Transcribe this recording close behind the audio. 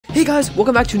Hey guys,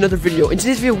 welcome back to another video. In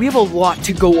today's video, we have a lot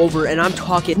to go over, and I'm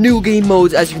talking new game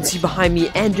modes, as you can see behind me,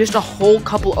 and just a whole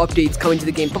couple updates coming to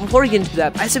the game. But before we get into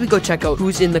that, I said we go check out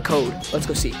who's in the code. Let's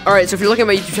go see. Alright, so if you're looking at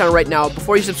my YouTube channel right now,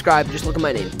 before you subscribe, just look at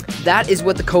my name. That is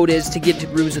what the code is to get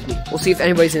into rooms with me. We'll see if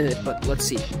anybody's in it, but let's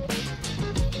see.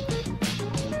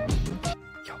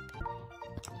 Yo.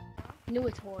 Knew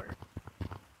it's horror.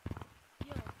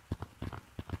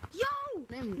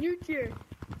 Yo! New tier.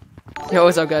 Yo,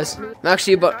 what's up, guys?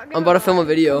 I'm about to film a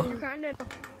video.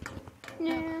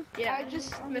 Yeah, I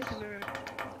just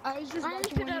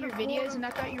watching one of your videos and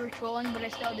I thought you were trolling, but I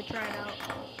still had to try it out.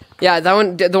 Yeah, that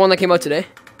one, the one that came out today.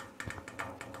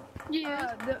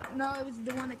 Yeah, no, it was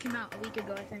the one that came out a week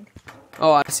ago, I think.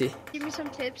 Oh, I see. Give me some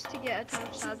tips to get a ton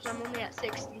of subs. I'm only at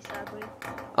 60, sadly.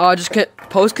 Just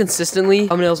post consistently,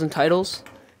 thumbnails and titles,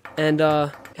 and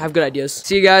have good ideas.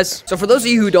 See you guys. So for those of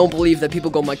you who don't believe that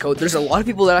people go in my code, there's a lot of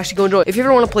people that actually go into it. If you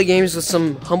ever want to play games with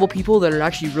some humble people that are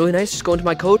actually really nice, just go into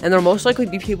my code, and there'll most likely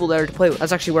be people there to play with.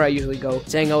 That's actually where I usually go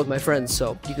to hang out with my friends,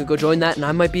 so you could go join that, and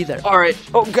I might be there. Alright.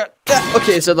 Oh, God.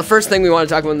 Okay, so the first thing we want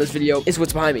to talk about in this video is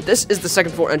what's behind me. This is the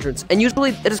second floor entrance, and usually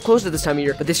it is closed at this time of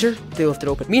year, but this year they left it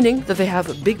open, meaning that they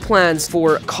have big plans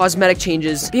for cosmetic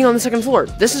changes being on the second floor.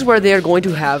 This is where they are going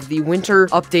to have the winter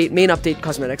update, main update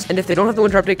cosmetics, and if they don't have the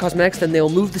winter update cosmetics, then they'll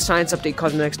move the science update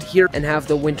cosmetics to here and have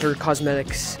the winter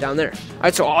cosmetics down there.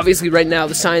 Alright, so obviously right now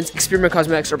the science experiment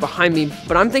cosmetics are behind me,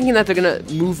 but I'm thinking that they're gonna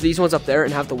move these ones up there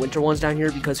and have the winter ones down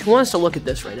here, because who wants to look at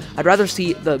this right now? I'd rather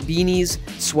see the beanies,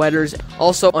 sweaters.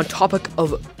 Also, on topic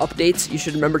of updates, you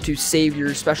should remember to save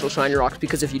your special shiny rocks,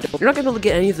 because if you don't, you're not gonna be able to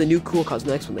get any of the new cool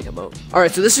cosmetics when they come out.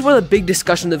 Alright, so this is where the big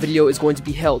discussion of the video is going to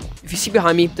be held. If you see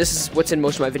behind me, this is what's in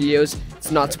most of my videos.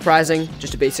 It's not surprising,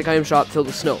 just a basic item shop filled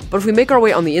with snow. But if we make our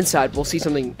way on the inside, we'll see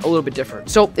something a little bit different.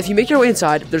 So if you make your way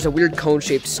inside, there's a weird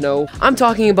cone-shaped snow. I'm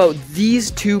talking about these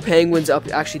two penguins up.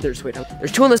 Actually, there's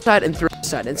two on this side and three on this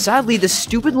side. And sadly, the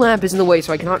stupid lamp is in the way,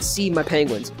 so I cannot see my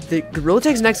penguins. The Gorilla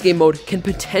Tag's next game mode can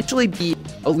potentially be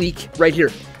a leak right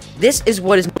here. This is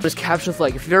what is known as capture the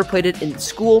flag. If you've ever played it in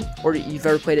school, or you've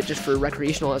ever played it just for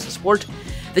recreational as a sport,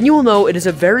 then you will know it is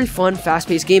a very fun,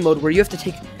 fast-paced game mode where you have to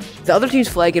take the other team's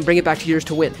flag and bring it back to yours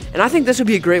to win. And I think this would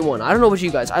be a great one. I don't know about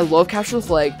you guys. I love capture the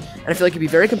flag, and I feel like it'd be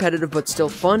very competitive, but still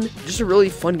fun. Just a really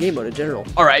fun game mode in general.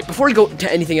 Alright, before we go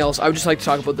to anything else, I would just like to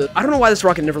talk about this. I don't know why this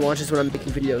rocket never launches when I'm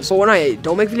making videos, but when I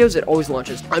don't make videos, it always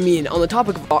launches. I mean, on the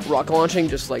topic of rocket launching,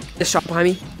 just like this shop behind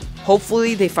me,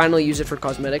 hopefully they finally use it for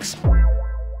cosmetics.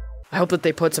 I hope that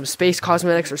they put some space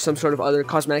cosmetics or some sort of other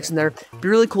cosmetics in there. It'd be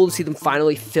really cool to see them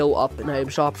finally fill up an item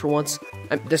shop for once.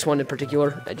 This one in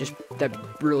particular, that'd be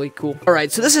really cool.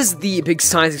 Alright, so this is the big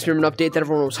science experiment update that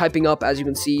everyone was hyping up. As you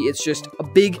can see, it's just a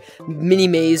big mini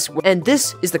maze. And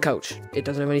this is the couch. It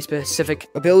doesn't have any specific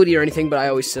ability or anything, but I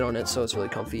always sit on it, so it's really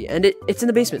comfy. And it's in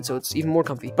the basement, so it's even more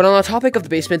comfy. But on the topic of the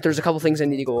basement, there's a couple things I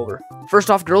need to go over.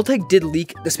 First off, Gorilla Tag did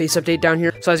leak the space update down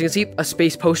here. So as you can see, a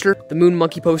space poster, the moon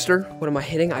monkey poster. What am I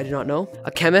hitting? I do not know.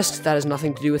 A chemist, that has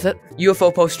nothing to do with it.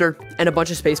 UFO poster, and a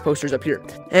bunch of space posters up here.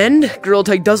 And Gorilla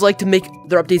Tag does like to make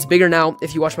their updates bigger now.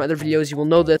 If you watch my other videos, you will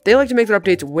know that they like to make their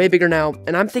updates way bigger now,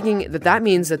 and I'm thinking that that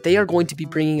means that they are going to be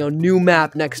bringing a new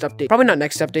map next update. Probably not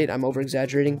next update, I'm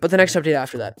over-exaggerating, but the next update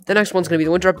after that. The next one's going to be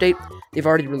the winter update. They've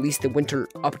already released the winter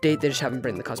update, they just haven't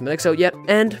brought the cosmetics out yet,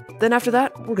 and then after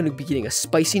that, we're going to be getting a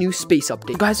spicy new space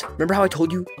update. Guys, remember how I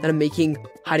told you that I'm making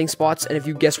hiding spots, and if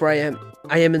you guess where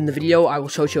I am in the video, I will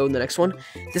show you in the next one.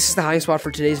 This is the hiding spot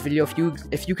for today's video.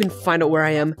 If you can find out where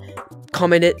I am,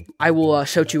 comment it. I will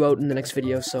shout you out in the next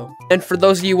video. So, and for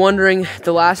those of you wondering,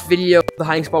 the last video, the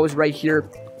hiding spot was right here.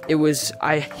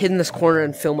 I hid in this corner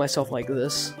and filmed myself like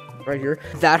this, right here.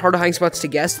 That hard of hiding spots to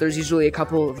guess. There's usually a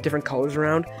couple of different colors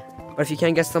around, but if you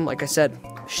can't guess them, like I said,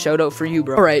 shout out for you,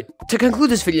 bro. Alright, to conclude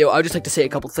this video, I would just like to say a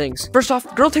couple things. First off,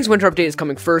 Gorilla Tag's winter update is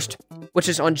coming first, which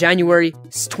is on January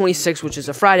 26th, which is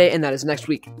a Friday, and that is next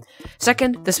week.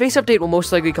 Second, the space update will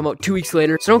most likely come out 2 weeks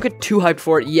later, so don't get too hyped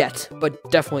for it yet, but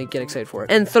definitely get excited for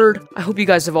it. And third, I hope you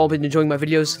guys have all been enjoying my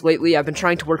videos lately. I've been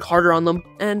trying to work harder on them,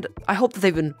 and I hope that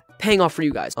they've been paying off for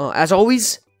you guys. As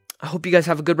always, I hope you guys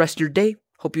have a good rest of your day.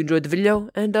 Hope you enjoyed the video,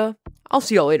 and I'll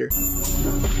see y'all later.